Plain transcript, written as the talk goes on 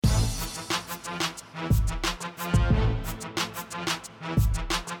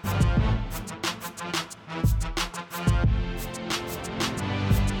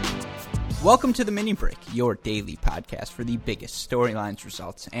Welcome to the Mini Break, your daily podcast for the biggest storylines,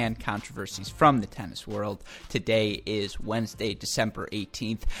 results, and controversies from the tennis world. Today is Wednesday, December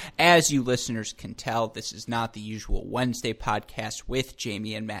 18th. As you listeners can tell, this is not the usual Wednesday podcast with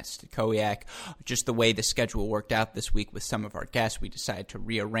Jamie and Matt Stakowiak. Just the way the schedule worked out this week with some of our guests, we decided to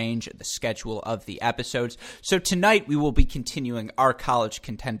rearrange the schedule of the episodes. So tonight we will be continuing our College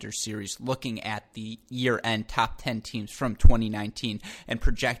Contenders series, looking at the year-end top 10 teams from 2019 and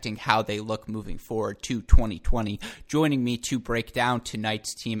projecting how they look moving forward to 2020. Joining me to break down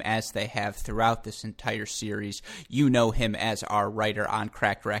tonight's team as they have throughout this entire series, you know him as our writer on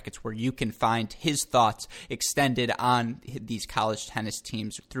Cracked Racquets, where you can find his thoughts extended on these college tennis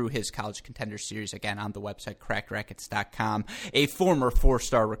teams through his College Contenders series, again on the website crackedrackets.com. A former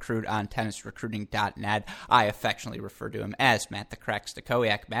four-star recruit on tennisrecruiting.net. I affectionately refer to him as Matt the Crack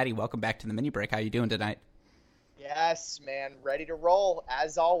Stakowiak. Matty, welcome back to the Mini Break. How you doing tonight? Yes, man, ready to roll.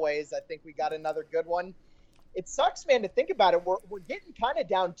 As always, I think we got another good one. It sucks, man, to think about it. We're getting kind of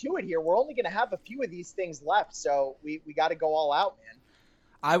down to it here. We're only going to have a few of these things left, so we got to go all out, man.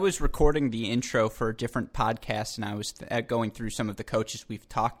 I was recording the intro for a different podcast, and I was going through some of the coaches we've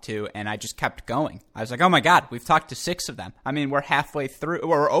talked to, and I just kept going. I was like, oh my God, we've talked to 6 of them. I mean, we're halfway through,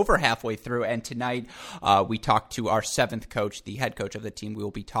 or over halfway through, and tonight we talked to our 7th coach, the head coach of the team we will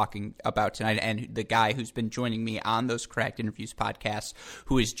be talking about tonight, and the guy who's been joining me on those Cracked Interviews podcasts,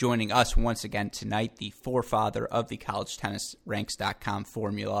 who is joining us once again tonight, the forefather of the collegetennisranks.com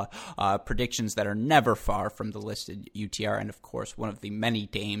formula, predictions that are never far from the listed UTR, and of course, one of the many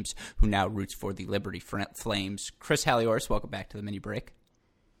dames who now roots for the Liberty Flames. Chris Halioris, welcome back to the Mini Break.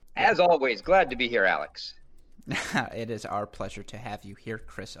 As always, glad to be here, Alex. It is our pleasure to have you here,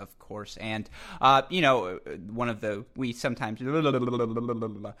 Chris, of course. And, one of the, we sometimes,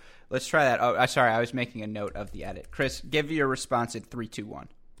 let's try that. Oh, sorry, I was making a note of the edit. Chris, give your response at 3, 2, 1.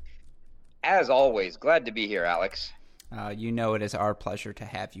 As always, glad to be here, Alex. You know it is our pleasure to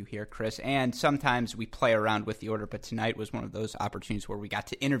have you here, Chris. And sometimes we play around with the order, but tonight was one of those opportunities where we got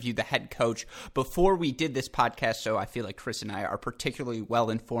to interview the head coach before we did this podcast, so I feel like Chris and I are particularly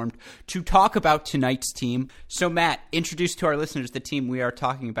well-informed to talk about tonight's team. So, Matt, introduce to our listeners the team we are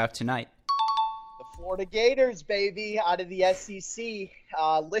talking about tonight. The Florida Gators, baby, out of the SEC.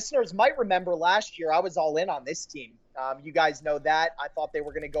 Listeners might remember last year I was all in on this team. You guys know that. I thought they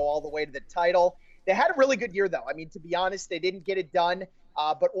were going to go all the way to the title. They had a really good year, though. I mean, to be honest, they didn't get it done,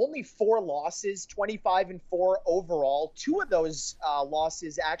 but only 4 losses, 25-4 overall. 2 of those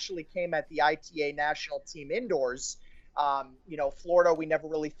losses actually came at the ITA national team indoors. Florida, we never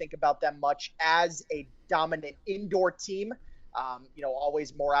really think about them much as a dominant indoor team,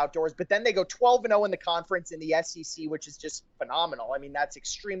 always more outdoors. But then they go 12-0 in the conference in the SEC, which is just phenomenal. I mean, that's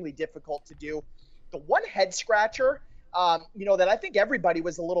extremely difficult to do. The one head scratcher that I think everybody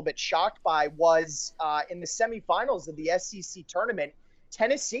was a little bit shocked by was in the semifinals of the SEC tournament,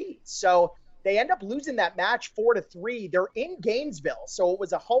 Tennessee. So they end up losing that match 4-3. They're in Gainesville, so it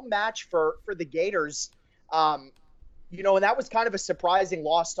was a home match for the Gators. And that was kind of a surprising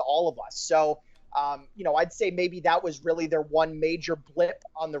loss to all of us. So, I'd say maybe that was really their one major blip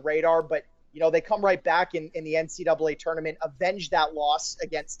on the radar. But, they come right back in the NCAA tournament, avenge that loss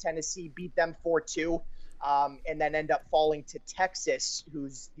against Tennessee, beat them 4-2. And then end up falling to Texas,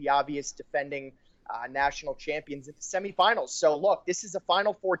 who's the obvious defending national champions in the semifinals. So, look, this is a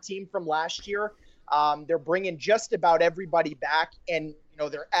Final Four team from last year. They're bringing just about everybody back, and,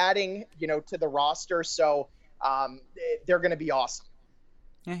 they're adding, to the roster. So they're going to be awesome.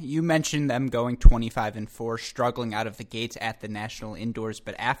 Yeah, you mentioned them going 25-4, struggling out of the gates at the national indoors,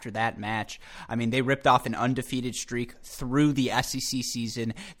 but after that match, I mean, they ripped off an undefeated streak through the SEC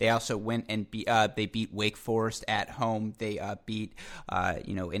season. They also went and they beat Wake Forest at home. They beat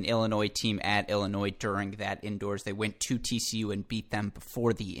an Illinois team at Illinois during that indoors. They went to TCU and beat them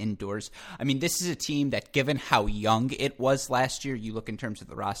before the indoors. I mean, this is a team that, given how young it was last year, you look in terms of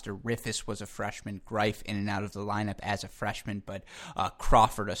the roster, Riffis was a freshman, Greif in and out of the lineup as a freshman, but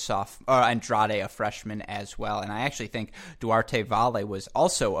Crawford Andrade a freshman as well, and I actually think Duarte Valle was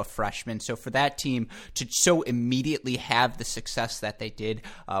also a freshman. So for that team to so immediately have the success that they did,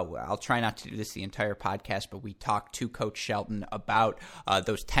 I'll try not to do this the entire podcast, but we talked to Coach Shelton about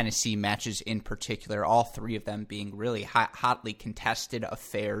those Tennessee matches in particular, all 3 of them being really hotly contested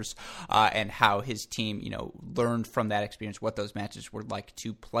affairs, and how his team, learned from that experience what those matches were like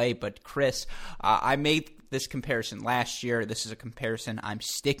to play. But Chris, I made this comparison last year. This is a comparison I'm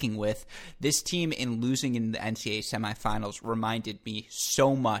sticking with. This team, in losing in the NCAA semifinals, reminded me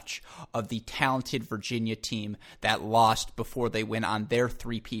so much of the talented Virginia team that lost before they went on their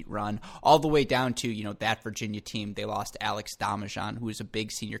three-peat run, all the way down to, that Virginia team. They lost Alex Damajan, who is a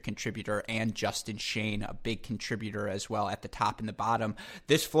big senior contributor, and Justin Shane, a big contributor as well at the top and the bottom.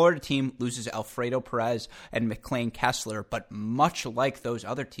 This Florida team loses Alfredo Perez and McLean Kessler, but much like those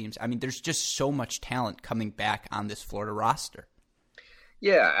other teams, there's just so much talent coming back on this Florida roster.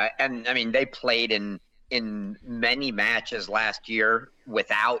 Yeah, and they played in many matches last year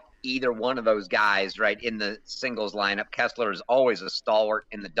without either one of those guys, right, in the singles lineup. Kessler is always a stalwart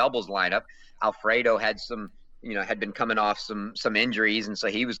in the doubles lineup. Alfredo had had been coming off some injuries, and so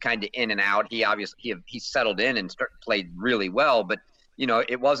he was kind of in and out. He settled in and played really well, but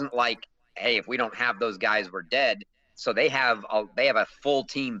it wasn't like, hey, if we don't have those guys, we're dead. So they have a full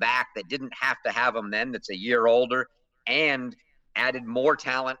team back that didn't have to have them then. That's a year older, and added more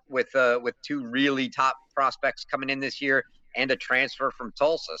talent with two really top prospects coming in this year and a transfer from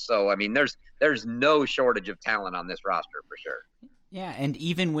Tulsa. So there's no shortage of talent on this roster for sure. Yeah, and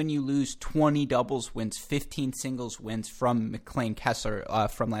even when you lose 20 doubles wins, 15 singles wins from McLean Kessler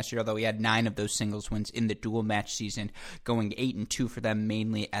from last year, although he had 9 of those singles wins in the dual match season, going 8-2 for them,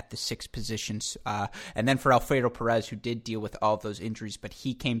 mainly at the 6 positions. And then for Alfredo Perez, who did deal with all of those injuries, but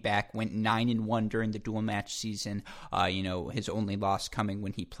he came back, went 9-1 during the dual match season. His only loss coming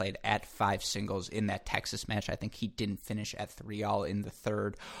when he played at 5 singles in that Texas match. I think he didn't finish at 3-all in the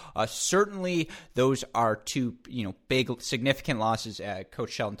third. Certainly, those are two big, significant losses.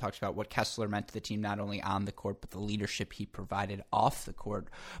 Coach Shelton talks about what Kessler meant to the team, not only on the court, but the leadership he provided off the court.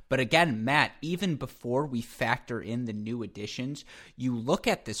 But again, Matt, even before we factor in the new additions, you look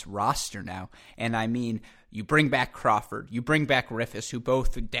at this roster now, and you bring back Crawford, you bring back Riffis, who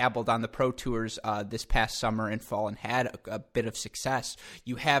both dabbled on the Pro Tours this past summer and fall and had a bit of success.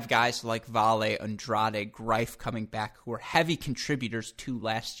 You have guys like Vale, Andrade, Greif coming back, who are heavy contributors to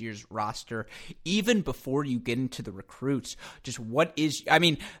last year's roster. Even before you get into the recruits, just what is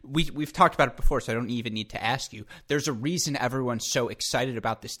 – we've talked about it before, so I don't even need to ask you. There's a reason everyone's so excited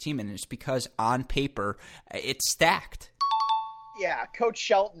about this team, and it's because on paper it's stacked. Yeah, Coach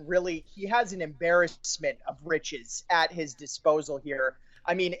Shelton he has an embarrassment of riches at his disposal here.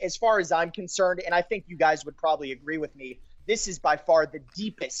 As far as I'm concerned, and I think you guys would probably agree with me, this is by far the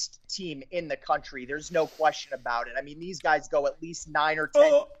deepest team in the country. There's no question about it. These guys go at least 9 or 10.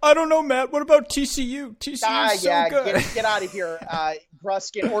 Oh, I don't know, Matt. What about TCU? TCU is so good. Get out of here,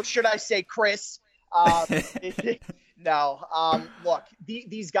 Gruskin, or should I say Chris? No. Look,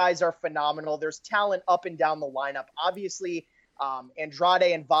 these guys are phenomenal. There's talent up and down the lineup. Obviously, Andrade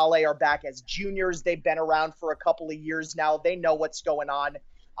and Vale are back as juniors. They've been around for a couple of years now. They know what's going on.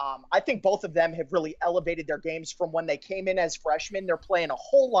 I think both of them have really elevated their games from when they came in as freshmen. They're playing a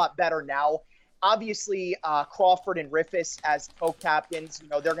whole lot better now. Obviously, Crawford and Riffis as co-captains,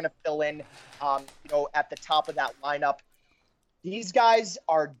 they're going to fill in, at the top of that lineup. These guys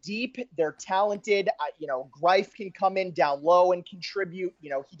are deep. They're talented. Greif can come in down low and contribute.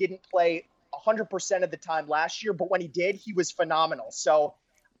 He didn't play 100% of the time last year, but when he did, he was phenomenal. So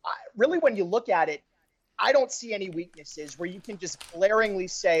really, when you look at it, I don't see any weaknesses where you can just glaringly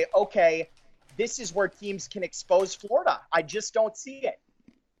say, okay, this is where teams can expose Florida. I just don't see it.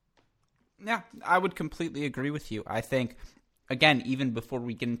 Yeah, I would completely agree with you. I think, again, even before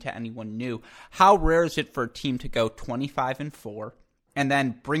we get into anyone new, how rare is it for a team to go 25-4 and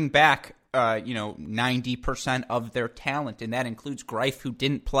then bring back 90% of their talent, and that includes Greif, who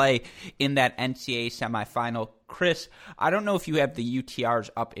didn't play in that NCAA semifinal. Chris, I don't know if you have the UTRs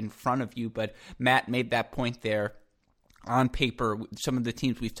up in front of you, but Matt made that point there. On paper, some of the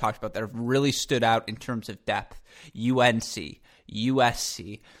teams we've talked about that have really stood out in terms of depth: UNC,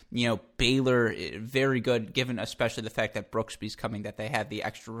 USC, Baylor, very good, given especially the fact that Brooksby's coming, that they had the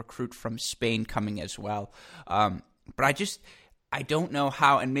extra recruit from Spain coming as well. But I don't know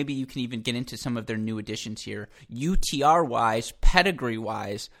how, and maybe you can even get into some of their new additions here. UTR-wise,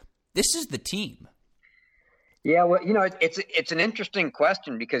 pedigree-wise, this is the team. Yeah, well, it's an interesting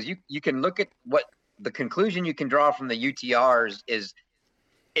question because you can look at what the conclusion you can draw from the UTRs is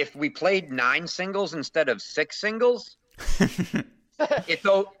if we played 9 singles instead of 6 singles,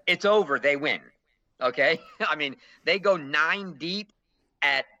 it's over. They win. Okay? They go 9 deep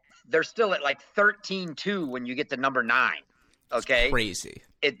they're still at like 13-2 when you get to number 9. Okay, it's crazy.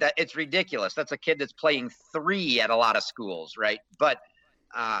 It's ridiculous. That's a kid that's playing 3 at a lot of schools, right? But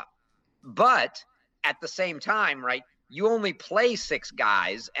at the same time, right? You only play 6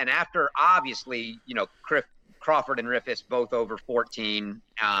 guys, and after obviously, Crawford and Riffis both over 14,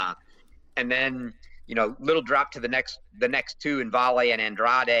 and then little drop to the next two in Vale and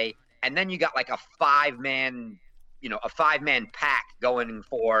Andrade, and then you got like a five-man pack going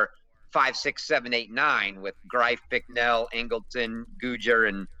for 5, 6, 7, 8, 9 with Greif, Bicknell, Angleton,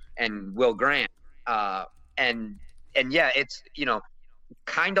 Gujar, and Will Grant. And yeah, it's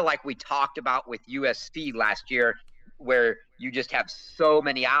kind of like we talked about with USC last year, where you just have so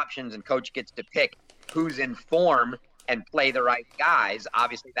many options and coach gets to pick who's in form and play the right guys.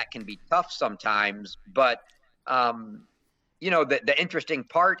 Obviously that can be tough sometimes, but the interesting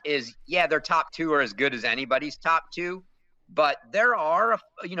part is, yeah, their top two are as good as anybody's top two, but there are,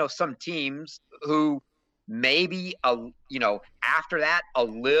 some teams who maybe, after that a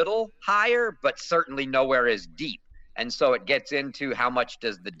little higher, but certainly nowhere as deep. And so it gets into how much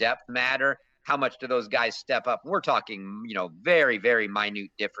does the depth matter? How much do those guys step up? We're talking, very, very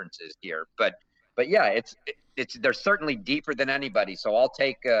minute differences here, but yeah, they're certainly deeper than anybody. So I'll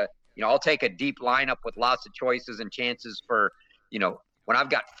take a deep lineup with lots of choices and chances for, when I've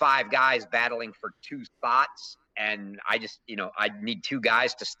got 5 guys battling for 2 spots and I just, I need 2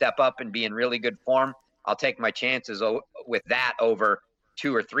 guys to step up and be in really good form. I'll take my chances with that over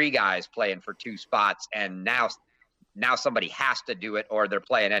 2 or 3 guys playing for 2 spots. And now somebody has to do it or they're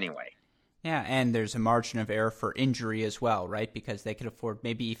playing anyway. Yeah, and there's a margin of error for injury as well, right? Because they could afford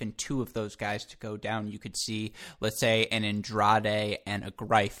maybe even 2 of those guys to go down. You could see, let's say, an Andrade and a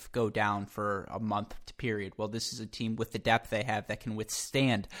Greif go down for a month period. Well, this is a team with the depth they have that can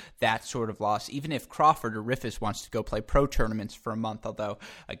withstand that sort of loss, even if Crawford or Riffis wants to go play pro tournaments for a month. Although,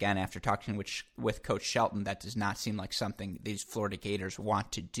 again, after talking with Coach Shelton, that does not seem like something these Florida Gators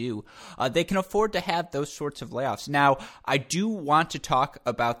want to do. They can afford to have those sorts of layoffs. Now, I do want to talk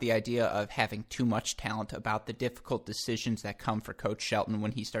about the idea of having too much talent, about the difficult decisions that come for Coach Shelton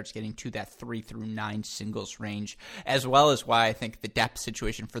when he starts getting to that 3 through 9 singles range, as well as why I think the depth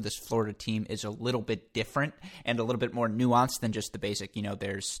situation for this Florida team is a little bit different and a little bit more nuanced than just the basic,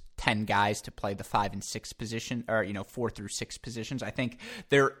 there's 10 guys to play the 5 and 6 position, or 4 through 6 positions. I think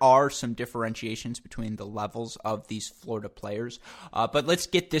there are some differentiations between the levels of these Florida players. But let's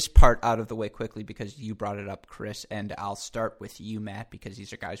get this part out of the way quickly because you brought it up, Chris, and I'll start with you, Matt, because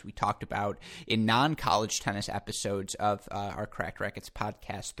these are guys we talked about in non-college tennis episodes of our Cracked Rackets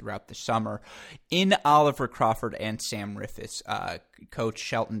podcast throughout the summer. In Oliver Crawford and Sam Riffis, Coach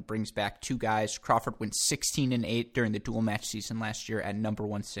Shelton brings back 2 guys. Crawford went 16-8 during the dual match season last year at number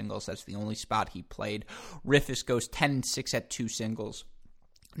 1 singles. That's the only spot he played. Riffis goes 10-6 at 2 singles.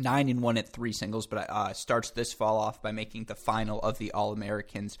 9-1 at 3 singles, but starts this fall off by making the final of the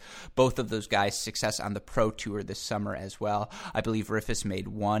All-Americans. Both of those guys' success on the Pro Tour this summer as well. I believe Riffis made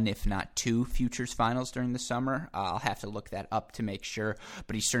 1, if not 2, Futures finals during the summer. I'll have to look that up to make sure,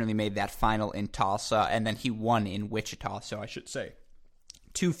 but he certainly made that final in Tulsa, and then he won in Wichita, so I should say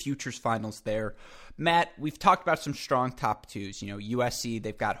 2 Futures finals there. Matt, we've talked about some strong top 2s. USC,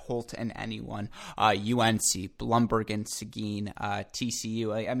 they've got Holt and anyone. UNC, Blumberg and Seguin,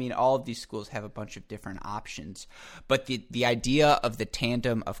 TCU. I mean, all of these schools have a bunch of different options. But the idea of the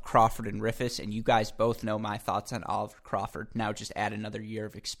tandem of Crawford and Riffis, and you guys both know my thoughts on Oliver Crawford, now just add another year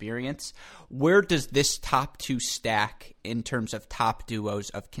of experience. Where does this top 2 stack in terms of top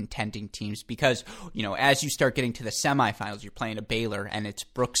duos of contending teams? Because, as you start getting to the semifinals, you're playing a Baylor, and it's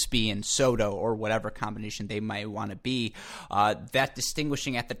Brooksby and Soto or whatever combination they might want to be. That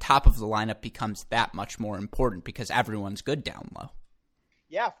distinguishing at the top of the lineup becomes that much more important because everyone's good down low.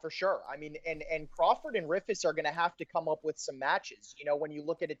 Yeah, for sure. I mean, and Crawford and Riffis are going to have to come up with some matches. When you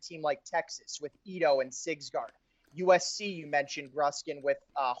look at a team like Texas with Ito and Sigsgaard, USC, you mentioned Gruskin with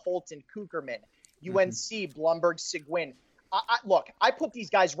Holt and Kucherman, UNC, Blumberg, Seguin. Look, I put these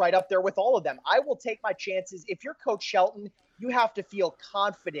guys right up there with all of them. I will take my chances. If you're Coach Shelton, you have to feel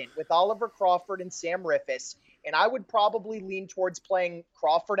confident with Oliver Crawford and Sam Riffis. And I would probably lean towards playing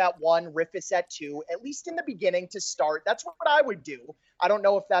Crawford at 1, Riffis at 2, at least in the beginning to start. That's what I would do. I don't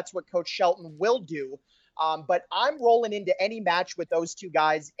know if that's what Coach Shelton will do. But I'm rolling into any match with those 2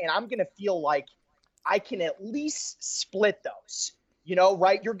 guys, and I'm going to feel like I can at least split those.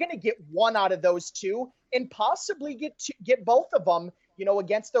 Right? You're going to get 1 out of those 2 and possibly get both of them,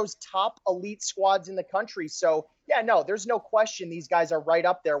 against those top elite squads in the country. So, yeah, no, there's no question these guys are right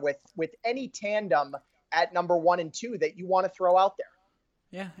up there with any tandem at number 1 and 2 that you want to throw out there.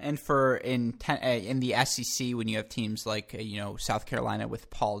 Yeah, and in the SEC, when you have teams like South Carolina with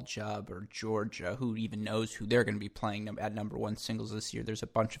Paul Jubb or Georgia, who even knows who they're going to be playing at number 1 singles this year, there's a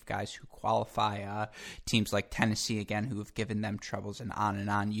bunch of guys who qualify. Teams like Tennessee, again, who have given them troubles, and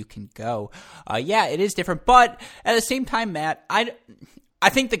on you can go. Yeah, it is different, but at the same time, Matt, I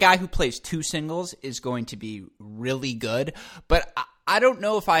think the guy who plays 2 singles is going to be really good, but I don't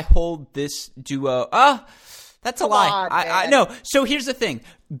know if I hold this duo. That's a lie. I know. So here's the thing.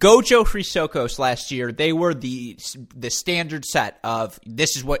 Gojo Chrysokos last year, they were the standard set of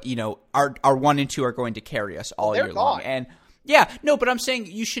this is what, our 1 and 2 are going to carry us all year long. And yeah, no, but I'm saying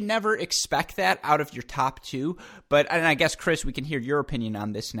you should never expect that out of your top 2. And I guess, Chris, we can hear your opinion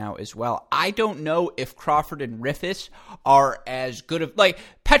on this now as well. I don't know if Crawford and Riffice are as good of,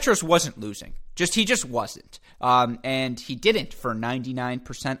 Petros wasn't losing. He just wasn't. And he didn't for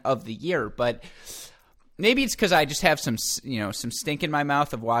 99% of the year. But maybe it's because I just have some stink in my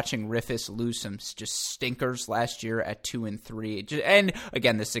mouth of watching Riffice lose some just stinkers last year at 2 and 3. And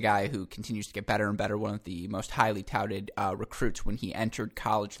again, this is a guy who continues to get better and better. One of the most highly touted recruits when he entered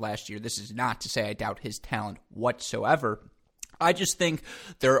college last year. This is not to say I doubt his talent whatsoever. I just think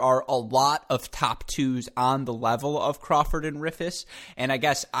there are a lot of top 2s on the level of Crawford and Riffice, and I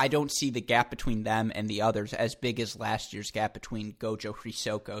guess I don't see the gap between them and the others as big as last year's gap between Gojo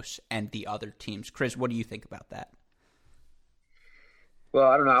Chrysokos and the other teams. Chris, what do you think about that? Well,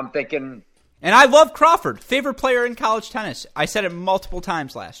 I don't know. I'm thinking... And I love Crawford, favorite player in college tennis. I said it multiple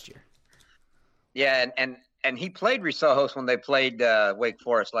times last year. Yeah, and he played Chrysokos when they played Wake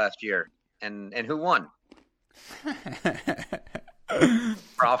Forest last year, and who won?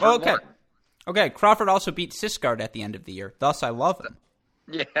 Crawford won. Okay, Crawford also beat Siskard at the end of the year. Thus, I love him.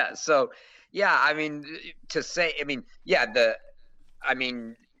 Yeah, so, yeah, I mean,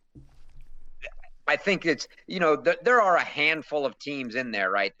 I think it's, there are a handful of teams in there,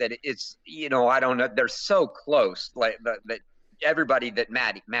 right, that it's, I don't know, they're so close, like that everybody that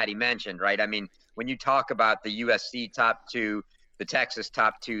Maddie mentioned, right? I mean, when you talk about the USC top 2, the Texas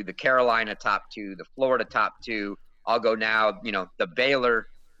top 2, the Carolina top 2, the Florida top 2. I'll go now, the Baylor,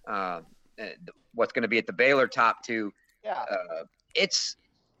 what's going to be at the Baylor top 2. Yeah. It's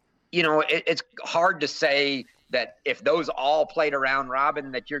hard to say that if those all played around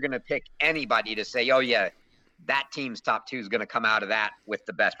robin, that you're going to pick anybody to say, oh, yeah, that team's top 2 is going to come out of that with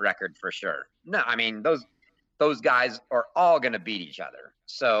the best record for sure. No, I mean, those guys are all going to beat each other.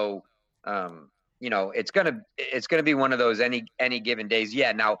 So, it's gonna be one of those any given days.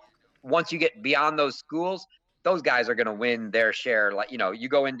 Yeah. Now, once you get beyond those schools, those guys are gonna win their share. Like, you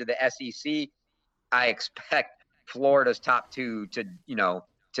go into the SEC, I expect Florida's top 2 to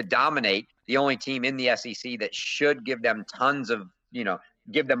dominate. The only team in the SEC that should give them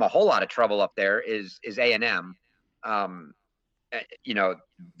give them a whole lot of trouble up there is A&M. They're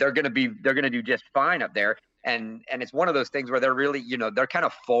gonna do just fine up there. And it's one of those things where they're really, they're kind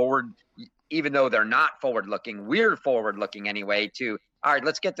of forward, even though they're not forward looking. We're forward looking anyway to, all right,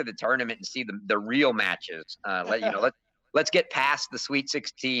 let's get to the tournament and see the real matches. Let's get past the Sweet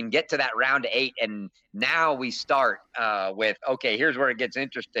 16, get to that round 8. And now we start with, okay, here's where it gets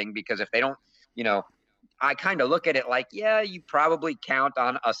interesting, because if they don't, I kind of look at it like, yeah, you probably count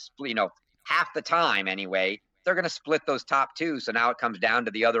on half the time anyway, they're going to split those top 2. So now it comes down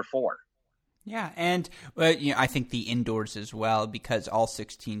to the other 4. Yeah, and I think the indoors as well, because all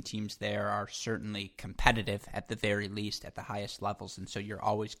 16 teams there are certainly competitive at the very least at the highest levels, and so you're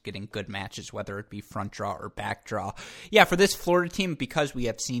always getting good matches, whether it be front draw or back draw. Yeah, for this Florida team, because we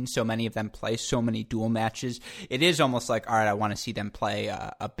have seen so many of them play so many dual matches, it is almost like, all right, I want to see them play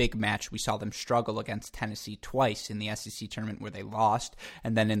a big match. We saw them struggle against Tennessee twice in the SEC tournament where they lost,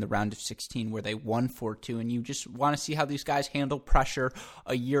 and then in the round of 16 where they won 4-2, and you just want to see how these guys handle pressure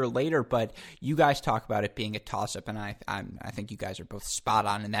a year later. But you guys talk about it being a toss-up, and I think you guys are both spot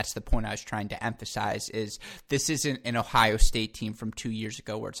on, and that's the point I was trying to emphasize, is this isn't an Ohio State team from 2 years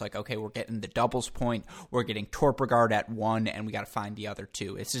ago where it's like, okay, we're getting the doubles point, we're getting Torpregard at 1, and we got to find the other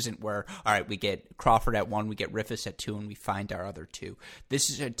 2. This isn't where, all right, we get Crawford at 1, we get Riffice at 2, and we find our other 2. This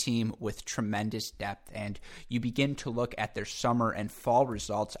is a team with tremendous depth, and you begin to look at their summer and fall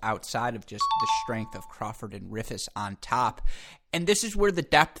results outside of just the strength of Crawford and Riffice on top. And this is where the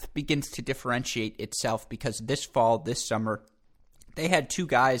depth begins to differentiate itself, because this fall, this summer, they had 2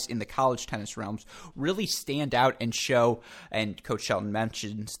 guys in the college tennis realms really stand out and show, and Coach Shelton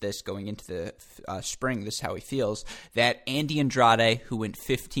mentions this going into the spring, this is how he feels, that Andy Andrade, who went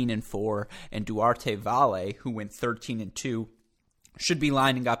 15-4, and Duarte Valle, who went 13-2, should be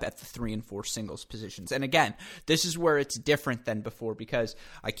lining up at the 3 and 4 singles positions. And again, this is where it's different than before, because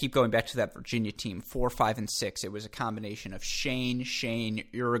I keep going back to that Virginia team, 4, 5, and 6. It was a combination of Shane,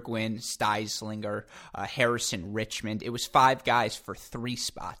 Uruguin, Steislinger, Harrison, Richmond. It was 5 guys for 3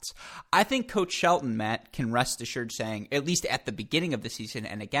 spots. I think Coach Shelton, Matt, can rest assured saying, at least at the beginning of the season,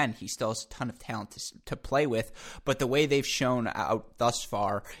 and again, he still has a ton of talent to play with, but the way they've shown out thus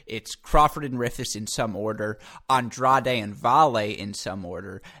far, it's Crawford and Riffice in some order, Andrade and Valle in some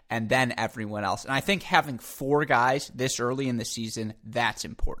order, and then everyone else. And I think having 4 guys this early in the season, that's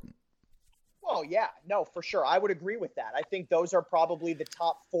important. Oh, yeah. No, for sure. I would agree with that. I think those are probably the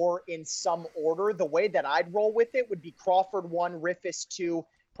top 4 in some order. The way that I'd roll with it would be Crawford 1, Riffis 2,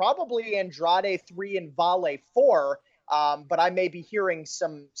 probably Andrade 3, and Vale 4. But I may be hearing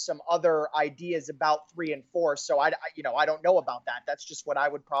some other ideas about 3 and 4. So I don't know about that. That's just what I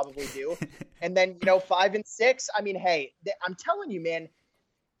would probably do. And then, 5 and 6. I mean, hey, I'm telling you, man,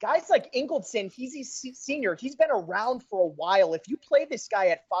 guys like Ingleton, he's a senior. He's been around for a while. If you play this guy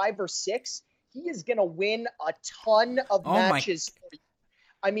at 5 or 6, he is going to win a ton of matches.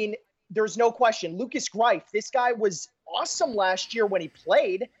 I mean, there's no question. Lucas Greif, this guy was awesome last year when he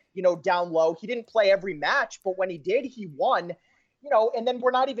played, down low. He didn't play every match, but when he did, he won. And then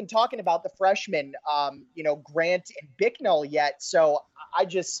we're not even talking about the freshmen, Grant and Bicknell yet. So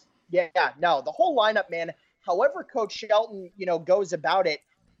the whole lineup, man, however Coach Shelton, goes about it,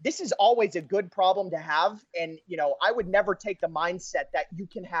 this is always a good problem to have. And, I would never take the mindset that you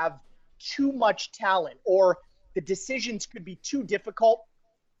can have too much talent or the decisions could be too difficult.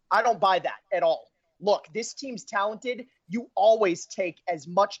 I don't buy that at all. Look, this team's talented. You always take as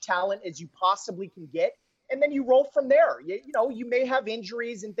much talent as you possibly can get, and then you roll from there. You may have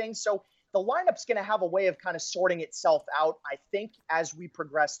injuries and things. So the lineup's going to have a way of kind of sorting itself out, I think, as we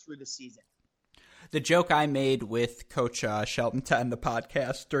progress through the season. The joke I made with Coach Shelton to end the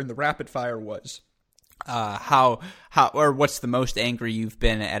podcast during the rapid fire was what's the most angry you've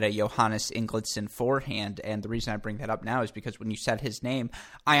been at a Johannes Ingleson forehand? And the reason I bring that up now is because when you said his name,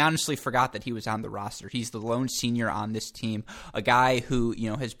 I honestly forgot that he was on the roster. He's the lone senior on this team, a guy who,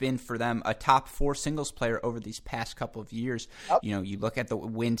 has been for them a top 4 singles player over these past couple of years. Yep. You look at the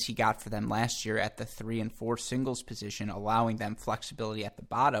wins he got for them last year at the 3 and 4 singles position, allowing them flexibility at the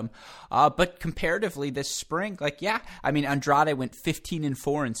bottom. But comparatively this spring, Andrade went 15 and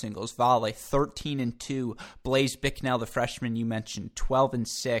 4 in singles, Vale 13 and 2. Blaze Bicknell, the freshman you mentioned, 12 and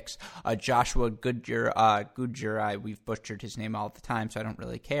 6. Joshua Goodger, we've butchered his name all the time, so I don't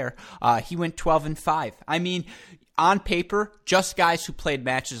really care. He went 12 and 5. I mean, on paper, just guys who played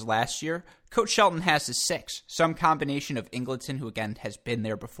matches last year. Coach Shelton has his 6. Some combination of Ingleton, who again has been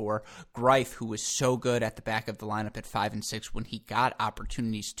there before, Greif, who was so good at the back of the lineup at 5 and 6 when he got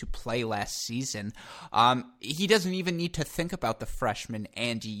opportunities to play last season. He doesn't even need to think about the freshmen,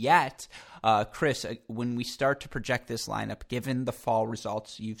 and yet, Chris, when we start to project this lineup, given the fall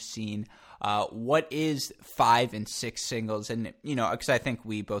results you've seen, what is 5 and 6 singles? And, because I think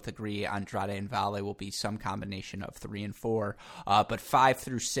we both agree Andrade and Vale will be some combination of 3 and 4. But 5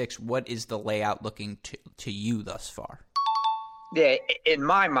 through 6, what is the layout looking to you thus far? Yeah, in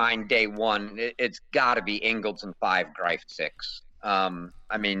my mind, day one, it's got to be Ingleton 5, Greif 6.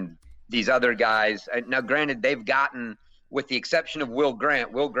 These other guys, now granted, they've gotten, with the exception of Will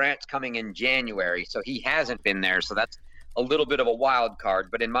Grant's coming in January, so he hasn't been there. So that's a little bit of a wild card,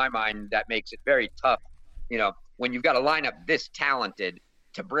 but in my mind, that makes it very tough. When you've got a lineup this talented,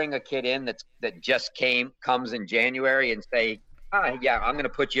 to bring a kid in that just comes in January and say, I'm going to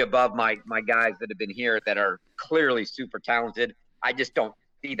put you above my guys that have been here that are clearly super talented. I just don't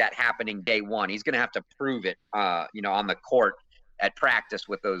see that happening day one. He's going to have to prove it, on the court at practice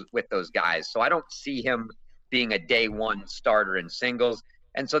with those guys. So I don't see him being a day one starter in singles,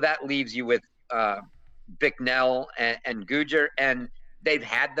 and so that leaves you with Bicknell and Goodger, and they've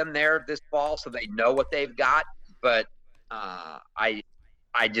had them there this fall, so they know what they've got. But I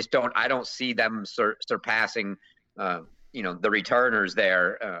don't see them surpassing the returners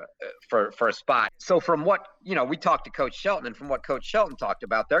there for a spot. So from what we talked to Coach Shelton, and from what Coach Shelton talked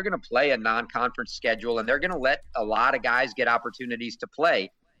about, they're going to play a non-conference schedule, and they're going to let a lot of guys get opportunities to play.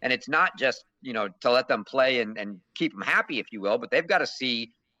 And it's not just to let them play and keep them happy, if you will, but they've got to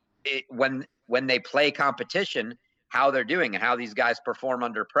see it when they play competition, how they're doing and how these guys perform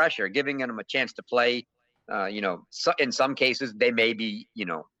under pressure, giving them a chance to play. So in some cases, they may be,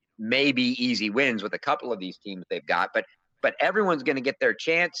 maybe easy wins with a couple of these teams they've got, but everyone's going to get their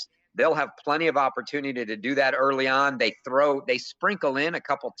chance. They'll have plenty of opportunity to do that early on. They sprinkle in a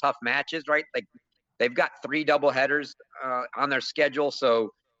couple tough matches, right? Like they've got 3 doubleheaders on their schedule. So,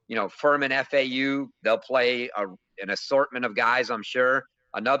 Furman, FAU, they'll play an assortment of guys, I'm sure.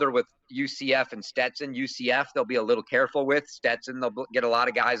 Another with UCF and Stetson. UCF, they'll be a little careful with. Stetson, they'll get a lot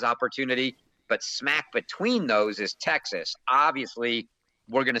of guys opportunity. But smack between those is Texas. Obviously,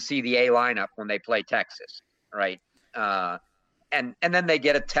 we're going to see the A lineup when they play Texas, right? And then they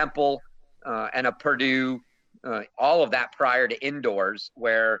get a Temple and a Purdue, all of that prior to indoors,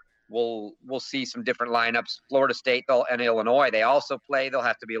 where we'll see some different lineups. Florida State and Illinois, they also play. They'll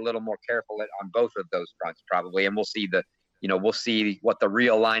have to be a little more careful on both of those fronts probably, and we'll see the we'll see what the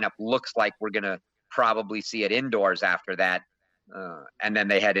real lineup looks like. We're going to probably see it indoors after that. And then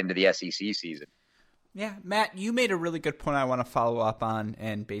they head into the SEC season. Yeah, Matt, you made a really good point I want to follow up on,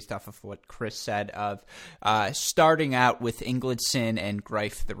 and based off of what Chris said of starting out with Ingledson and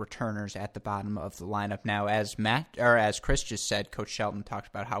Greif, the returners, at the bottom of the lineup. Now, as Chris just said, Coach Shelton talked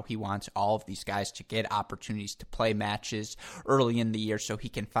about how he wants all of these guys to get opportunities to play matches early in the year so he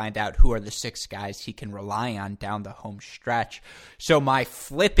can find out who are the 6 guys he can rely on down the home stretch. So my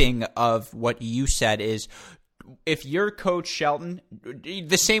flipping of what you said is, if you're Coach Shelton,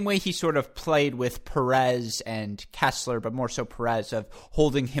 the same way he sort of played with Perez and Kessler, but more so Perez, of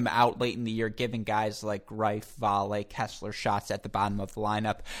holding him out late in the year, giving guys like Greif, Vale, Kessler shots at the bottom of the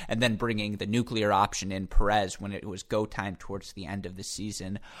lineup, and then bringing the nuclear option in Perez when it was go time towards the end of the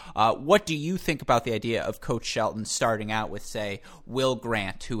season. What do you think about the idea of Coach Shelton starting out with, say, Will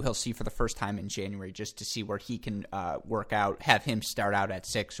Grant, who he'll see for the first time in January, just to see where he can work out, have him start out at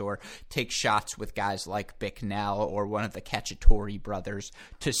 6, or take shots with guys like Bicknell or one of the Cacciatore brothers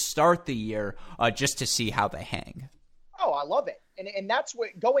to start the year, just to see how they hang? Oh, I love it. And that's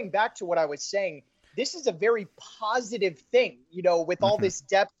what, going back to what I was saying, this is a very positive thing, with all this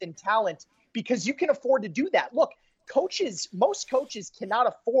depth and talent, because you can afford to do that. Look, most coaches cannot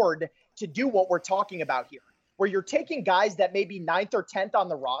afford to do what we're talking about here, where you're taking guys that may be 9th or 10th on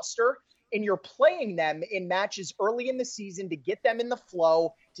the roster and you're playing them in matches early in the season to get them in the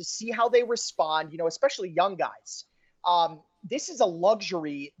flow, to see how they respond, especially young guys. This is a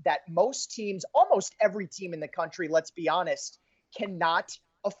luxury that most teams, almost every team in the country, let's be honest, cannot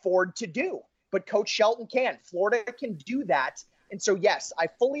afford to do. But Coach Shelton can. Florida can do that. And so, yes, I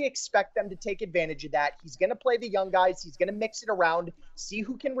fully expect them to take advantage of that. He's going to play the young guys. He's going to mix it around, see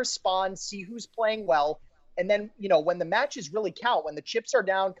who can respond, see who's playing well. And then, when the matches really count, when the chips are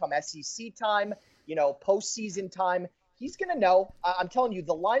down, come SEC time, postseason time, he's going to know. I'm telling you,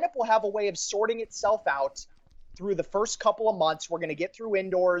 the lineup will have a way of sorting itself out through the first couple of months. We're going to get through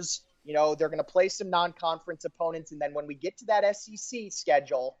indoors. They're going to play some non-conference opponents. And then when we get to that SEC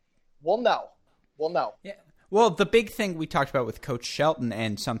schedule, we'll know. Yeah. Well, the big thing we talked about with Coach Shelton,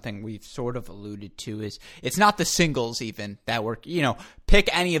 and something we've sort of alluded to, is it's not the singles even that work. Pick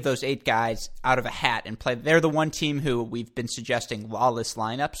any of those 8 guys out of a hat and play. They're the one team who we've been suggesting lawless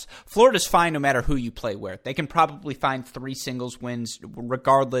lineups. Florida's fine no matter who you play where. They can probably find 3 singles wins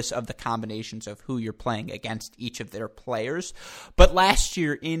regardless of the combinations of who you're playing against each of their players. But last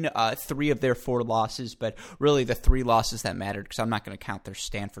year in 3 of their 4 losses, but really the 3 losses that mattered, because I'm not going to count their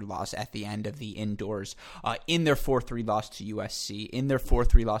Stanford loss at the end of the indoors, in their 4-3 loss to USC, in their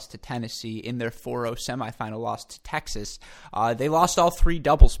 4-3 loss to Tennessee, in their 4-0 semifinal loss to Texas, they lost all 3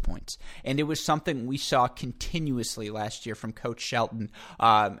 doubles points. And it was something we saw continuously last year from Coach Shelton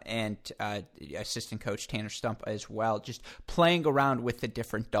and assistant coach Tanner Stump as well, just playing around with the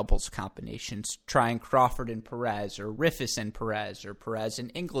different doubles combinations, trying Crawford and Perez, or Riffis and Perez, or Perez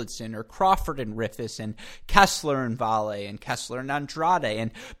and Ingledson, or Crawford and Riffis, and Kessler and Vale, and Kessler and Andrade.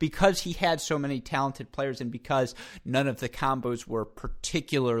 And because he had so many talented players, and because none of the combos were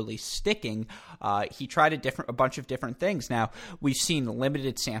particularly sticking, he tried a bunch of different things. Now, we've seen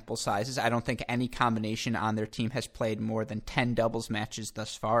limited sample sizes. I don't think any combination on their team has played more than 10 doubles matches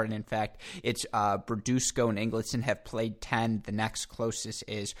thus far, and in fact, it's Berdusco and Ingledson have played 10. The next closest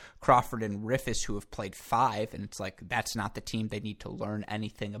is Crawford and Riffis, who have played 5, and it's like, that's not the team they need to learn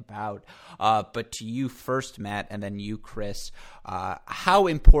anything about. But to you first, Matt, and then you, Chris, how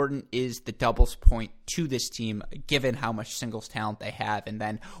important is the doubles point to this team, given how much singles talent they have, and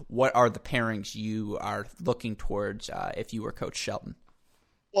then what are the pairings you are looking towards if you were Coach Shelton?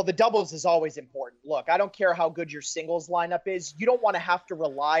 Well, the doubles is always important. Look, I don't care how good your singles lineup is. You don't want to have to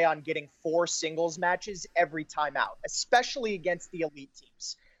rely on getting 4 singles matches every time out, especially against the elite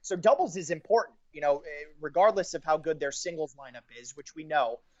teams. So doubles is important, regardless of how good their singles lineup is, which we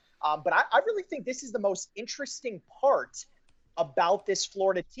know. But I really think this is the most interesting part about this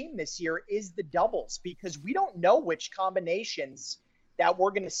Florida team this year is the doubles, because we don't know which combinations that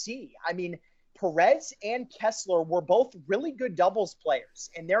we're going to see. I mean, Perez and Kessler were both really good doubles players,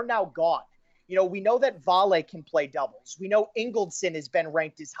 and they're now gone. We know that Vale can play doubles. We know Ingledson has been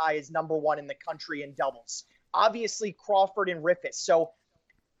ranked as high as number 1 in the country in doubles. Obviously, Crawford and Riffis. So,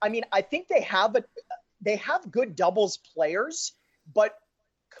 I mean, I think they have good doubles players, but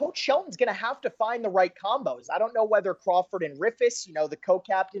Coach Shelton's going to have to find the right combos. I don't know whether Crawford and Riffis, the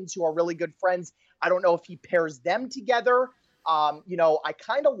co-captains who are really good friends, I don't know if he pairs them together. I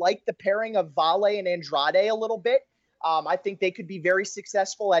kind of like the pairing of Vale and Andrade a little bit. I think they could be very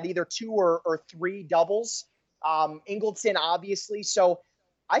successful at either 2 or 3 doubles. Ingledson, obviously. So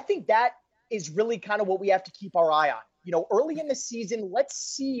I think that is really kind of what we have to keep our eye on. early in the season, let's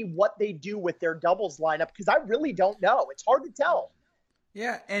see what they do with their doubles lineup, because I really don't know. It's hard to tell.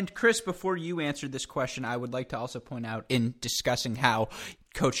 Yeah, and Chris, before you answer this question, I would like to also point out, in discussing how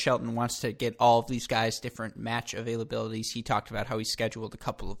Coach Shelton wants to get all of these guys different match availabilities, he talked about how he scheduled a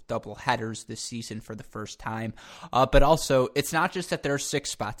couple of double headers this season for the first time. But also, it's not just that there are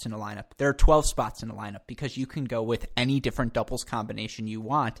 6 spots in a lineup. There are 12 spots in a lineup, because you can go with any different doubles combination you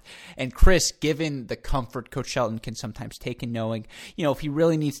want. And Chris, given the comfort Coach Shelton can sometimes take in knowing, if he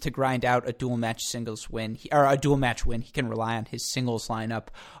really needs to grind out a dual match singles win, or a dual match win, he can rely on his singles lineup.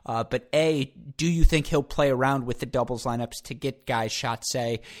 But do you think he'll play around with the doubles lineups to get guys shots? Say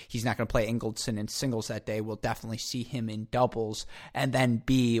he's not going to play Ingolson in singles that day, we'll definitely see him in doubles. And then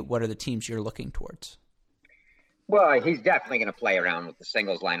B, what are the teams you're looking towards? Well, he's definitely going to play around with the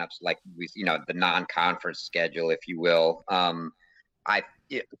singles lineups, like the non-conference schedule, if you will.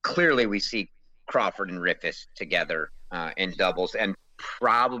 Clearly we see Crawford and Riffis together in doubles, and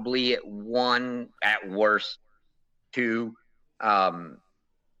probably one, at worst two.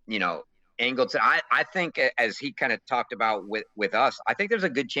 Ingleton, I think, as he kind of talked about with us, I think there's a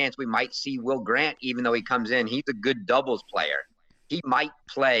good chance we might see Will Grant, even though he comes in. He's a good doubles player. He might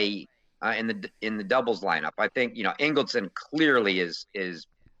play in the doubles lineup. I think Ingleton clearly is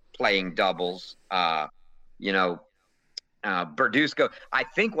playing doubles. Berdusco, I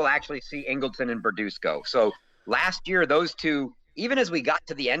think we'll actually see Ingleton and Berdusco. So last year, those two, even as we got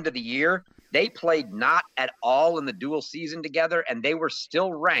to the end of the year, they played not at all in the dual season together, and they were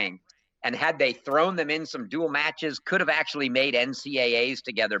still ranked. And had they thrown them in some dual matches, could have actually made NCAAs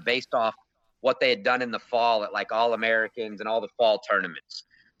together based off what they had done in the fall at like All-Americans and all the fall tournaments.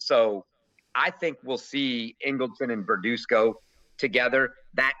 So I think we'll see Ingleton and Berdusco together.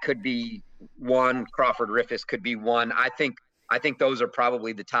 That could be one. Crawford Riffis could be one. I think those are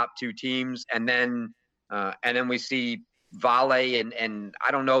probably the top 2 teams. And then we see Vale, and I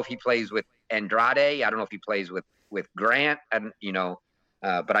don't know if he plays with Andrade. I don't know if he plays with Grant, and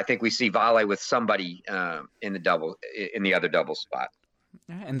but I think we see Vale with somebody in the other double spot.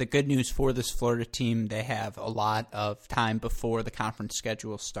 And the good news for this Florida team, they have a lot of time before the conference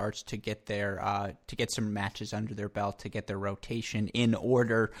schedule starts to get some matches under their belt, to get their rotation in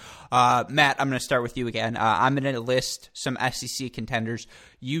order. Matt, I'm going to start with you again. I'm going to list some SEC contenders.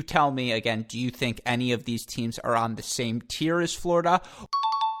 You tell me again, do you think any of these teams are on the same tier as Florida?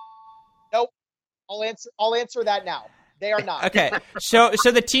 Nope. I'll answer that now. They are not. Okay, so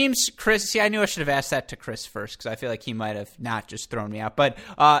the teams, Chris, see, I knew I should have asked that to Chris first, because I feel like he might have not just thrown me out. But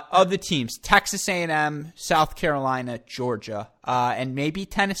of the teams, Texas A&M, South Carolina, Georgia, and maybe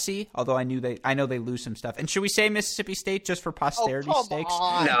Tennessee, although I know they lose some stuff. And should we say Mississippi State just for posterity's sake?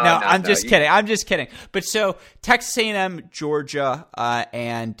 No, I'm just kidding. I'm just kidding. But so Texas A&M, Georgia,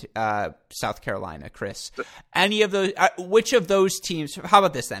 and South Carolina, Chris. Any of those? Which of those teams? How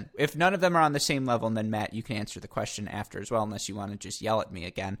about this then? If none of them are on the same level, then Matt, you can answer the question after as well, unless you want to just yell at me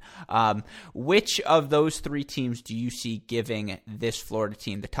again. Which of those 3 teams do you see giving this Florida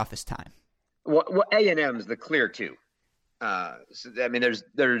team the toughest time? Well, A&M is the clear 2.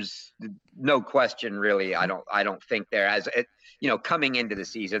 There's no question, really. I don't think coming into the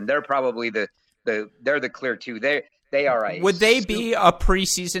season, they're probably they're the clear 2. They are Would they be a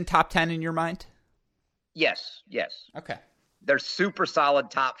preseason top 10 in your mind? Yes. Okay. They're super solid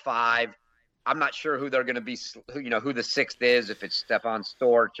top 5. I'm not sure who they're going to be, who the 6th is, if it's Stefan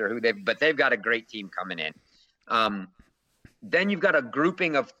Storch or but they've got a great team coming in. Then you've got a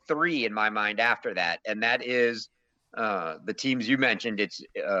grouping of 3 in my mind after that, and that is the teams you mentioned.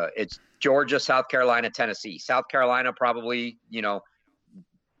 It's Georgia, South Carolina, Tennessee. South Carolina probably,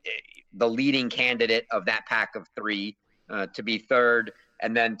 the leading candidate of that pack of 3 to be 3rd,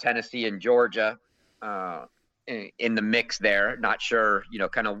 and then Tennessee and Georgia in the mix there. Not sure,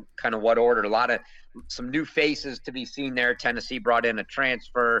 kind of what order. Some new faces to be seen there. Tennessee brought in a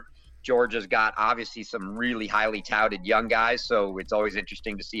transfer. Georgia's got obviously some really highly touted young guys, so it's always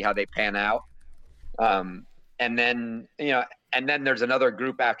interesting to see how they pan out. And then there's another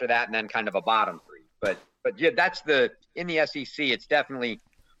group after that, and then kind of a bottom 3. But yeah, in the SEC, it's definitely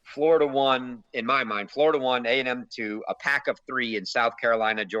Florida 1 in my mind. Florida 1, A&M 2, a pack of 3 in South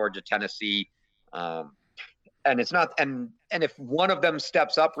Carolina, Georgia, Tennessee. And it's not, and if one of them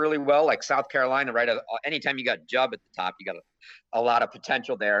steps up really well, like South Carolina, right? Anytime you got Jubb at the top, you got a lot of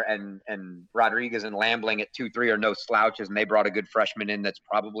potential there. And Rodriguez and Lambling at 2-3 are no slouches, and they brought a good freshman in that's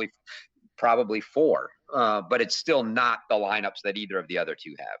probably 4. But it's still not the lineups that either of the other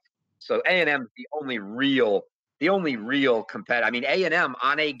 2 have. So A&M is the only real competitor. I mean, A&M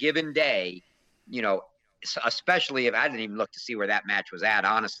on a given day, especially if I didn't even look to see where that match was at,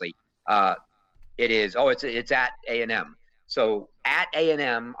 honestly. It is. Oh, it's at A&M. So at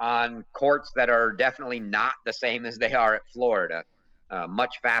A&M on courts that are definitely not the same as they are at Florida,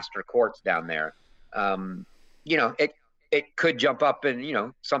 much faster courts down there. It could jump up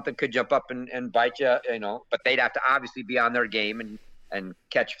and, something could jump up and bite you, but they'd have to obviously be on their game and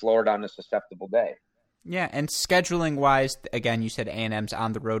catch Florida on a susceptible day. Yeah, and scheduling-wise, again, you said A&M's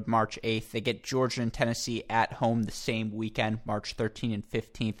on the road March 8th. They get Georgia and Tennessee at home the same weekend, March 13th and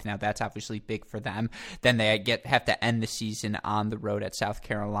 15th. Now, that's obviously big for them. Then they have to end the season on the road at South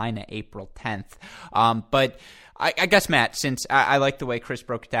Carolina, April 10th. But I guess, Matt, since I like the way Chris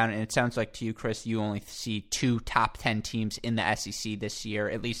broke it down, and it sounds like to you, Chris, you only see 2 top 10 teams in the SEC this year,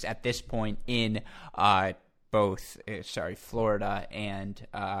 at least at this point in Florida and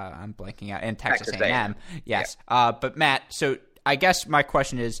I'm blanking out, and Texas A&M. Yes. Yeah. But Matt, so I guess my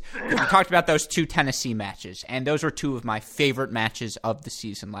question is, we talked about those 2 Tennessee matches, and those were 2 of my favorite matches of the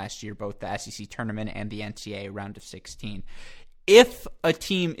season last year, both the SEC tournament and the NCAA round of 16. If a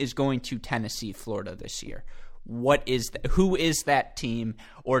team is going to Tennessee, Florida this year, who is that team,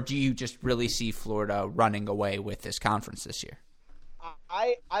 or do you just really see Florida running away with this conference this year?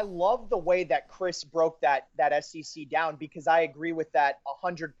 I love the way that Chris broke that SEC down, because I agree with that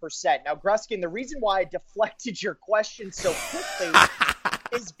 100%. Now, Gruskin, the reason why I deflected your question so quickly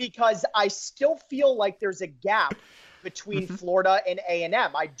is because I still feel like there's a gap between Florida and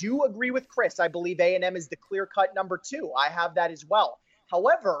A&M. I do agree with Chris. I believe A&M is the clear-cut number 2. I have that as well.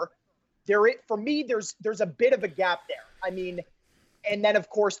 However, for me, there's a bit of a gap there. I mean, and then, of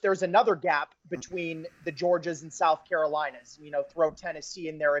course, there's another gap between the Georgias and South Carolinas. Throw Tennessee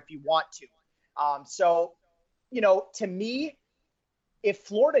in there if you want to. To me, if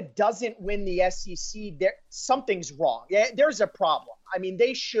Florida doesn't win the SEC, something's wrong. Yeah, there's a problem. I mean,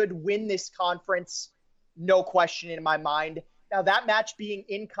 they should win this conference, no question in my mind. Now, that match being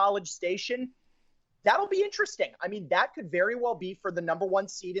in College Station, that'll be interesting. I mean, that could very well be for the number 1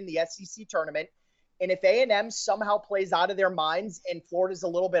 seed in the SEC tournament. And if A&M somehow plays out of their minds and Florida's a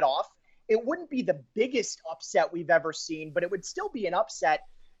little bit off, it wouldn't be the biggest upset we've ever seen, but it would still be an upset.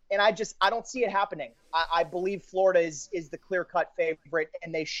 And I don't see it happening. I believe Florida is the clear-cut favorite,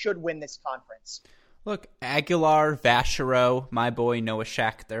 and they should win this conference. Look, Aguilar, Vachereau, my boy Noah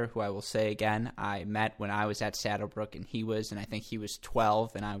Schechter, who I will say again, I met when I was at Saddlebrook, and I think he was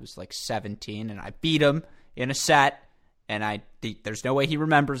 12, and I was like 17, and I beat him in a set. And there's no way he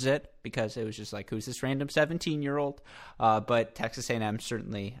remembers it, because it was just like, who's this random 17-year-old? But Texas A&M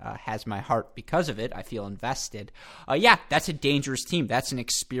certainly has my heart because of it. I feel invested. That's a dangerous team. That's an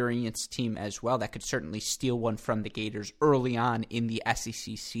experienced team as well that could certainly steal one from the Gators early on in the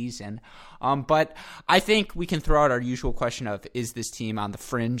SEC season. But I think we can throw out our usual question of, is this team on the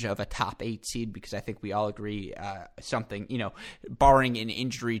fringe of a top 8 seed? Because I think we all agree barring an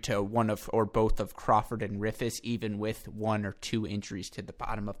injury to one of or both of Crawford and Riffis, even with 1 or 2 injuries to the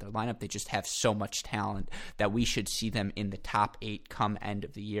bottom of their lineup, they just have so much talent that we should see them in the top 8 come end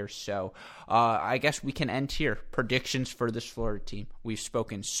of the year. So I guess we can end here. Predictions for this Florida team. We've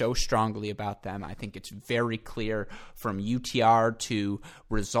spoken so strongly about them. I think it's very clear, from UTR to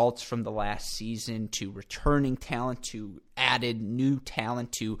results from the last season to returning talent to added new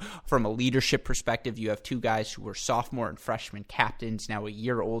talent to, from a leadership perspective, you have 2 guys who were sophomore and freshman captains, now a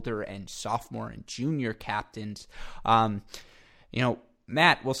year older, and sophomore and junior captains.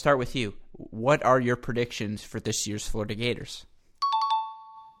 Matt, we'll start with you. What are your predictions for this year's Florida Gators?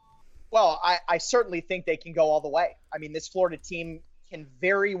 Well, I certainly think they can go all the way. I mean, this Florida team can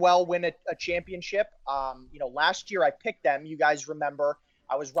very well win a championship. Last year I picked them. You guys remember.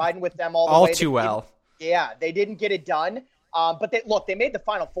 I was riding with them all the way. All too well. They didn't get it done. But they made the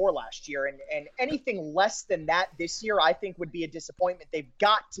Final Four last year, and anything less than that this year, I think, would be a disappointment. They've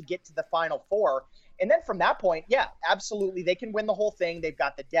got to get to the Final Four. And then from that point, absolutely, they can win the whole thing. They've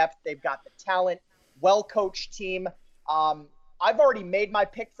got the depth. They've got the talent. Well-coached team. I've already made my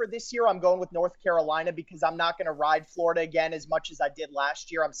pick for this year. I'm going with North Carolina because I'm not going to ride Florida again as much as I did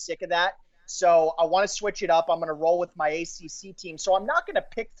last year. I'm sick of that. So I want to switch it up. I'm going to roll with my ACC team. So I'm not going to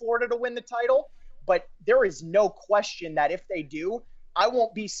pick Florida to win the title, but there is no question that if they do, I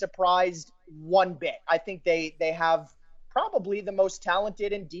won't be surprised one bit. I think they have probably the most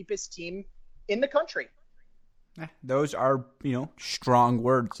talented and deepest team in the country. Those are, strong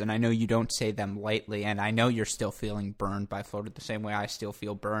words, and I know you don't say them lightly, and I know you're still feeling burned by Florida the same way I still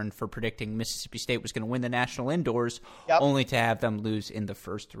feel burned for predicting Mississippi State was going to win the national indoors, only to have them lose in the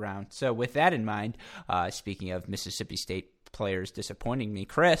first round. So with that in mind, speaking of Mississippi State players disappointing me,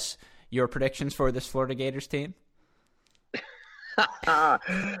 Chris, your predictions for this Florida Gators team? As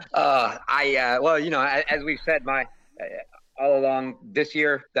we've said, all along this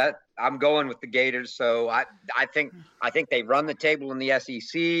year, that I'm going with the Gators. So I think they run the table in the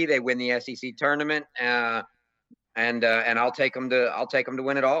SEC. They win the SEC tournament, and I'll take them to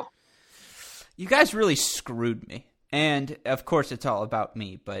win it all. You guys really screwed me. And, of course, it's all about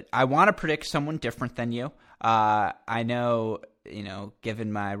me, but I want to predict someone different than you. I know,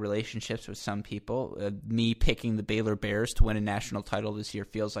 given my relationships with some people, me picking the Baylor Bears to win a national title this year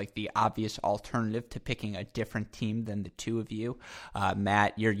feels like the obvious alternative to picking a different team than the two of you.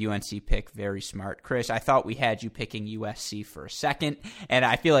 Matt, your UNC pick, very smart. Chris, I thought we had you picking USC for a second, and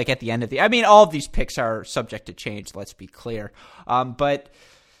I feel like at the end of all of these picks are subject to change, let's be clear. But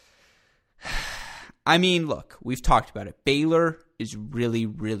look, we've talked about it. Baylor is really,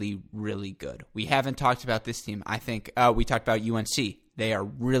 really, really good. We haven't talked about this team. I think we talked about UNC. They are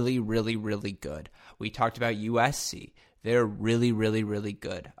really, really, really good. We talked about USC. They're really, really, really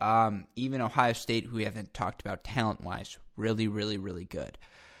good. Even Ohio State, who we haven't talked about talent-wise, really, really, really good.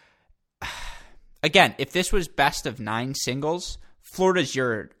 Again, if this was best of 9 singles, Florida's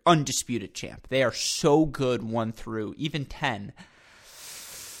your undisputed champ. They are so good 1 through even 10.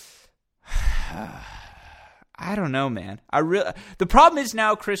 I don't know, man. The problem is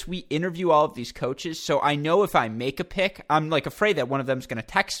now, Chris, we interview all of these coaches, so I know if I make a pick, I'm afraid that one of them is going to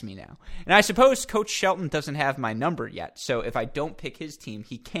text me now. And I suppose Coach Shelton doesn't have my number yet, so if I don't pick his team,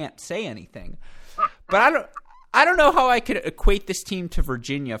 he can't say anything. But I don't know how I could equate this team to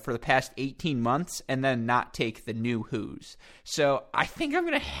Virginia for the past 18 months and then not take the new Who's. So I think I'm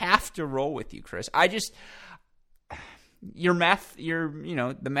going to have to roll with you, Chris. The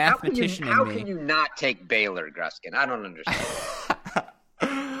mathematician in me. How can you not take Baylor, Gruskin? I don't understand.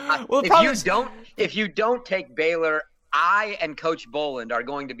 Well, if you don't take Baylor, I and Coach Boland are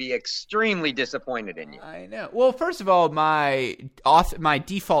going to be extremely disappointed in you. I know. Well, first of all, my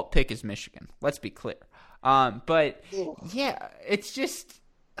default pick is Michigan. Let's be clear. But yeah, it's just.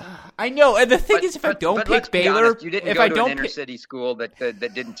 I know, and the thing is, if I don't pick Baylor, honest, you didn't go to an inner city school that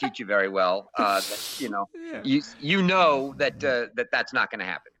didn't teach you very well. You know that's not going to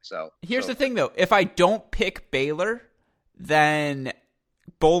happen. So here's the thing, though: if I don't pick Baylor, then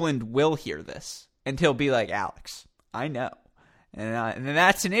Boland will hear this, and he'll be like, "Alex, I know," and then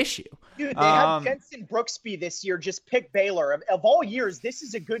that's an issue. Dude, they have Jensen Brooksby this year. Just pick Baylor. Of all years, this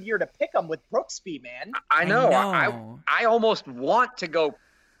is a good year to pick them with Brooksby, man. I know. I almost want to go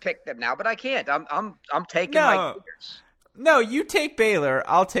pick them now, but I can't. I'm taking my Gators. No, you take Baylor.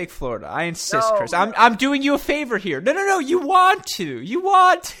 I'll take Florida. I insist, Chris. I'm doing you a favor here. No. You want to.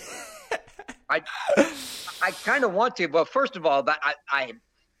 I kind of want to, but first of all, I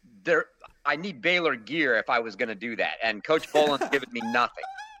need Baylor gear if I was going to do that, and Coach Boland's given me nothing.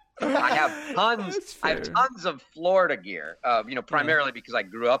 I have tons of Florida gear. Primarily because I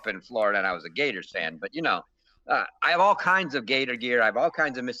grew up in Florida and I was a Gators fan, but I have all kinds of Gator gear. I have all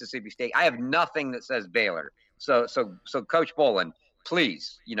kinds of Mississippi State. I have nothing that says Baylor. So Coach Boland,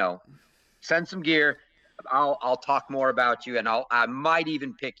 please, send some gear. I'll talk more about you, and I might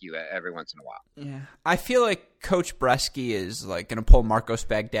even pick you every once in a while. Yeah, I feel like Coach Bresky is going to pull Marcos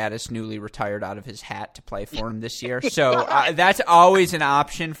Bagdatis, newly retired, out of his hat to play for him this year. So that's always an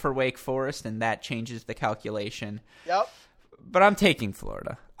option for Wake Forest, and that changes the calculation. Yep. But I'm taking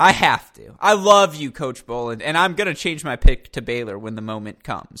Florida. I have to. I love you, Coach Boland, and I'm going to change my pick to Baylor when the moment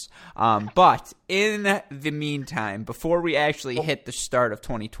comes. But in the meantime, before we actually hit the start of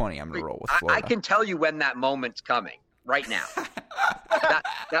 2020, I'm going to roll with Florida. I can tell you when that moment's coming right now.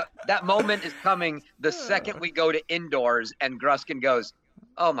 that moment is coming the second we go to indoors and Gruskin goes,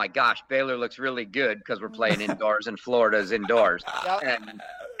 "Oh, my gosh, Baylor looks really good because we're playing indoors and Florida's indoors."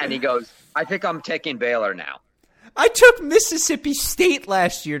 And he goes, "I think I'm taking Baylor now." I took Mississippi State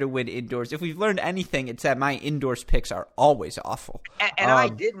last year to win indoors. If we've learned anything, it's that my indoors picks are always awful. And I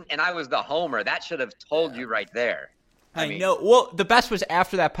didn't, and I was the homer. That should have told you right there. I know. Well, the best was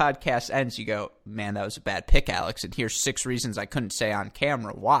after that podcast ends, you go, "Man, that was a bad pick, Alex, and here's 6 reasons I couldn't say on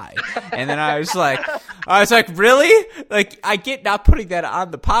camera why." And then I was like, really? I get not putting that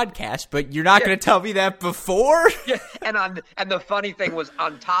on the podcast, but you're not going to tell me that before? Yeah. And the funny thing was,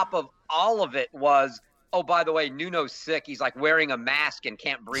 on top of all of it was, "Oh, by the way, Nuno's sick. He's wearing a mask and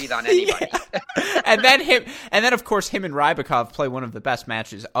can't breathe on anybody." Yeah. and then of course him and Rybakov play one of the best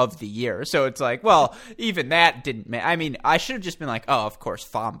matches of the year. So it's well, even that didn't. I should have just been oh, of course,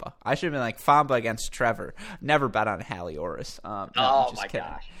 Famba. I should have been Famba against Trevor. Never bet on Halioris. No, oh my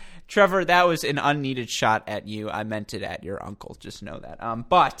gosh. Trevor, that was an unneeded shot at you. I meant it at your uncle. Just know that.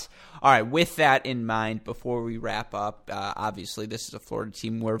 But, all right, with that in mind, before we wrap up, obviously this is a Florida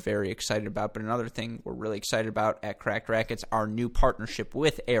team we're very excited about. But another thing we're really excited about at Cracked Racquets, our new partnership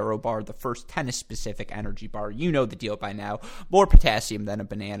with AeroBar, the first tennis-specific energy bar. You know the deal by now. More potassium than a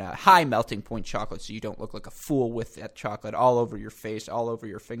banana. High melting point chocolate so you don't look like a fool with that chocolate all over your face, all over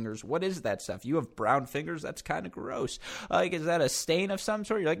your fingers. What is that stuff? You have brown fingers? That's kind of gross. Like, is that a stain of some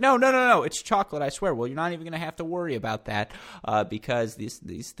sort? You're like, no, it's chocolate, I swear. Well, you're not even going to have to worry about that because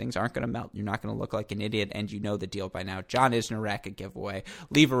these things aren't going to melt. You're not going to look like an idiot, and you know the deal by now. John Isner Racket Giveaway.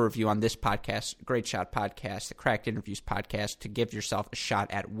 Leave a review on this podcast, Great Shot Podcast, the Cracked Interviews Podcast, to give yourself a shot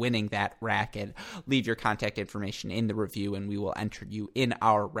at winning that racket. Leave your contact information in the review, and we will enter you in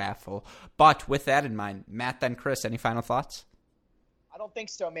our raffle. But with that in mind, Matt, then Chris, any final thoughts? I don't think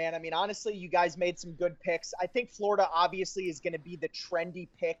so, man. I mean, honestly, you guys made some good picks. I think Florida obviously is going to be the trendy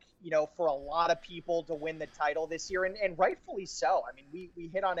pick, for a lot of people to win the title this year, and rightfully so. I mean, we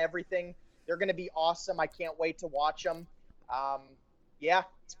hit on everything. They're going to be awesome. I can't wait to watch them. Yeah,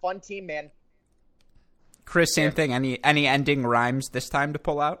 it's a fun team, man. Chris, same thing. Any ending rhymes this time to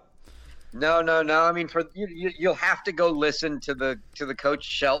pull out? No. I mean, for you'll have to go listen to the Coach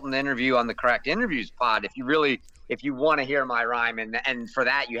Shelton interview on the Cracked Interviews pod if you want to hear my rhyme, and for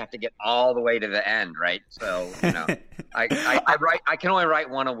that you have to get all the way to the end, right? So I can only write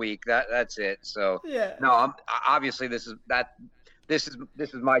one a week. That's it. So yeah. No, obviously this is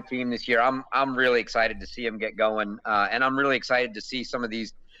my team this year. I'm really excited to see them get going, and I'm really excited to see some of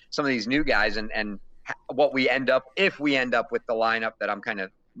these new guys and what we end up with the lineup that I'm kind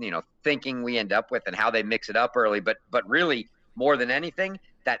of thinking we end up with, and how they mix it up early. But really, more than anything,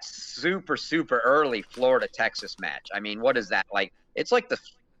 that super, super early Florida-Texas match. I mean, what is that like? It's like the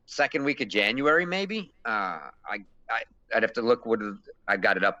second week of January, maybe. I'd have to look. I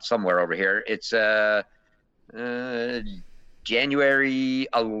got it up somewhere over here. It's January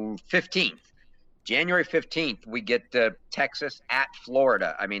 15th. January 15th, we get Texas at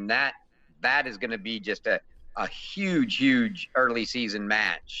Florida. I mean, that is going to be just a huge early season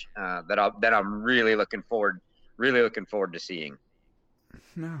match that I'm really looking forward to seeing.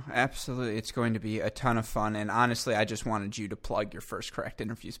 No, absolutely. It's going to be a ton of fun. And honestly, I just wanted you to plug your first Cracked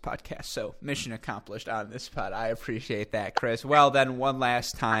Interviews podcast. So mission accomplished on this pod. I appreciate that, Chris. Well, then one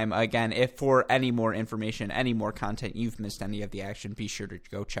last time, again, if for any more information, any more content, you've missed any of the action, be sure to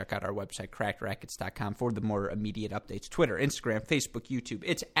go check out our website, crackedrackets.com, for the more immediate updates. Twitter, Instagram, Facebook, YouTube.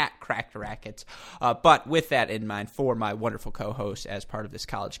 It's at Cracked Racquets. But with that in mind, for my wonderful co-hosts as part of this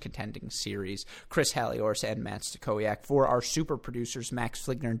college contending series, Chris Halioris and Matt Stakoyak, for our super producers, Max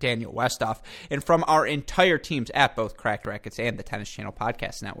Fligner and Daniel Westoff, and from our entire teams at both Cracked Racquets and the Tennis Channel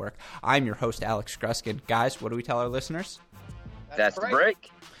Podcast Network, I'm your host, Alex Gruskin. Guys, what do we tell our listeners? That's the break.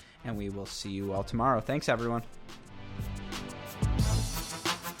 And we will see you all tomorrow. Thanks, everyone.